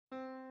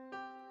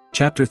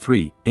Chapter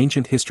 3,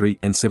 Ancient History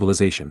and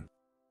Civilization.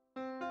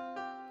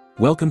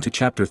 Welcome to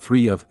Chapter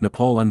 3 of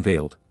Nepal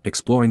Unveiled,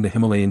 Exploring the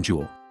Himalayan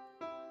Jewel.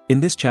 In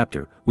this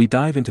chapter, we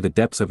dive into the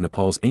depths of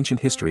Nepal's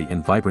ancient history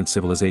and vibrant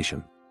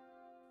civilization.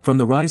 From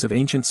the rise of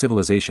ancient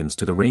civilizations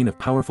to the reign of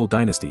powerful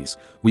dynasties,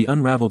 we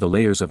unravel the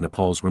layers of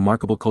Nepal's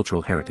remarkable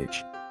cultural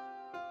heritage.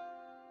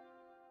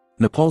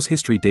 Nepal's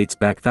history dates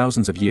back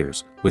thousands of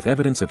years, with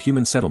evidence of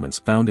human settlements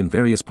found in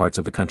various parts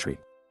of the country.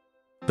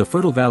 The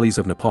fertile valleys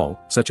of Nepal,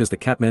 such as the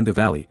Kathmandu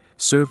Valley,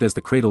 served as the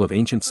cradle of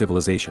ancient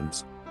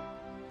civilizations.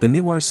 The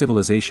Newar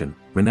civilization,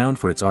 renowned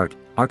for its art,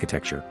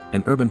 architecture,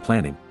 and urban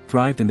planning,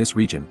 thrived in this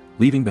region,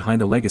 leaving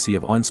behind a legacy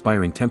of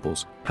awe-inspiring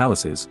temples,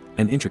 palaces,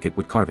 and intricate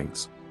wood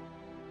carvings.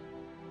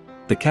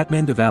 The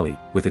Kathmandu Valley,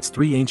 with its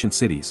three ancient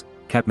cities,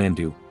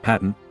 Kathmandu,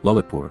 Patan,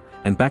 Lalitpur,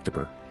 and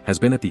Bhaktapur, has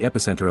been at the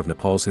epicenter of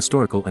Nepal's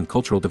historical and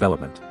cultural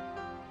development.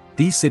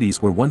 These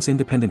cities were once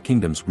independent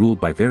kingdoms ruled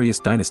by various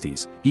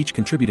dynasties, each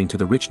contributing to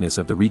the richness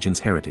of the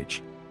region's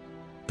heritage.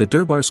 The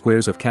Durbar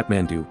squares of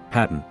Kathmandu,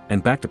 Patan,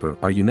 and Bhaktapur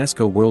are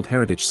UNESCO World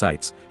Heritage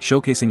Sites,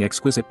 showcasing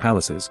exquisite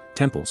palaces,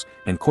 temples,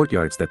 and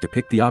courtyards that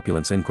depict the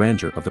opulence and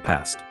grandeur of the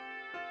past.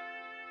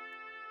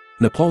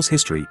 Nepal's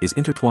history is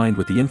intertwined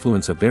with the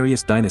influence of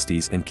various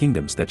dynasties and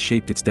kingdoms that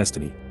shaped its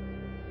destiny.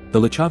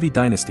 The Licchavi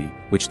dynasty,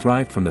 which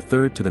thrived from the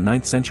 3rd to the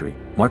 9th century,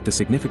 marked a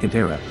significant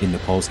era in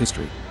Nepal's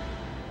history.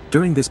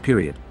 During this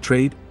period,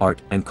 trade,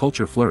 art, and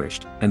culture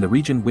flourished, and the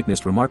region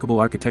witnessed remarkable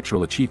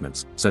architectural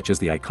achievements, such as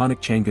the iconic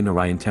Changan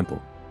Narayan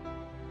Temple.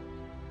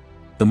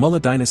 The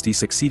Mulla dynasty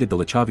succeeded the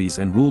Licchavis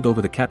and ruled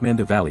over the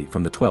Kathmandu Valley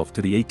from the 12th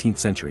to the 18th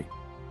century.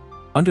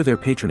 Under their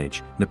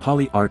patronage,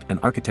 Nepali art and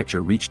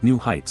architecture reached new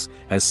heights,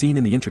 as seen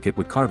in the intricate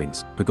wood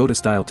carvings,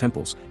 pagoda-style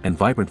temples, and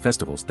vibrant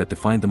festivals that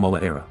defined the Mulla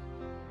era.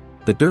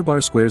 The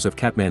Durbar squares of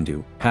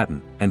Kathmandu,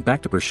 Patan, and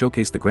Bhaktapur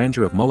showcase the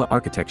grandeur of Mulla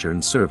architecture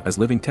and serve as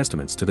living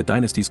testaments to the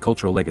dynasty's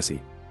cultural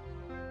legacy.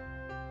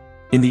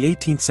 In the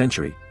 18th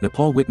century,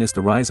 Nepal witnessed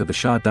the rise of the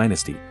Shah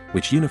dynasty,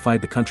 which unified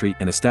the country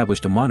and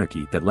established a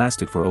monarchy that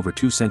lasted for over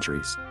 2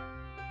 centuries.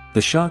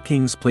 The Shah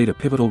kings played a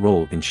pivotal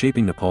role in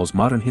shaping Nepal's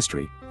modern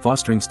history,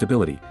 fostering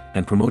stability,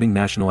 and promoting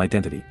national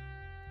identity.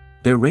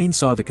 Their reign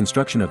saw the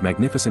construction of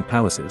magnificent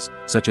palaces,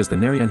 such as the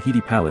Narayan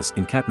Palace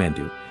in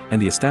Kathmandu, and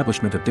the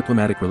establishment of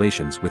diplomatic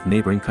relations with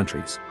neighboring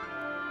countries.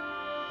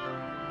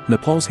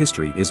 Nepal's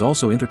history is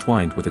also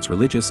intertwined with its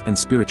religious and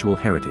spiritual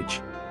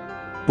heritage.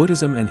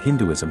 Buddhism and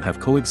Hinduism have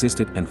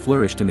coexisted and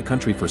flourished in the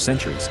country for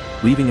centuries,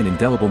 leaving an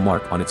indelible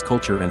mark on its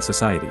culture and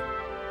society.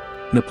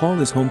 Nepal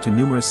is home to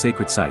numerous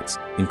sacred sites,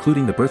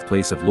 including the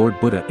birthplace of Lord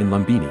Buddha in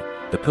Lumbini,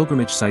 the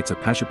pilgrimage sites of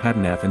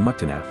Pashupatinath and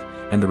Muktinath,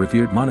 and the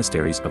revered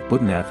monasteries of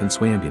Buddhanath and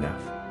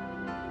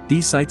Swayambhunath.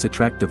 These sites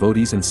attract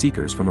devotees and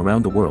seekers from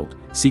around the world,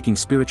 seeking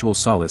spiritual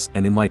solace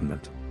and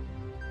enlightenment.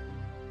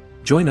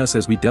 Join us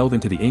as we delve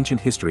into the ancient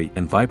history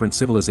and vibrant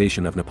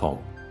civilization of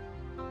Nepal.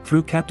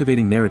 Through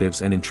captivating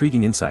narratives and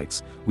intriguing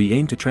insights, we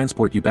aim to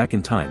transport you back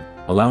in time,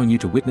 allowing you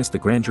to witness the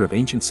grandeur of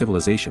ancient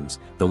civilizations,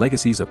 the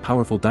legacies of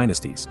powerful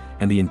dynasties,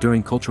 and the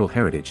enduring cultural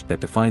heritage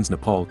that defines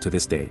Nepal to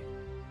this day.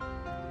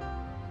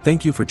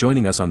 Thank you for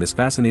joining us on this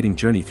fascinating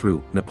journey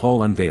through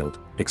Nepal Unveiled,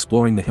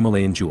 Exploring the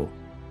Himalayan Jewel.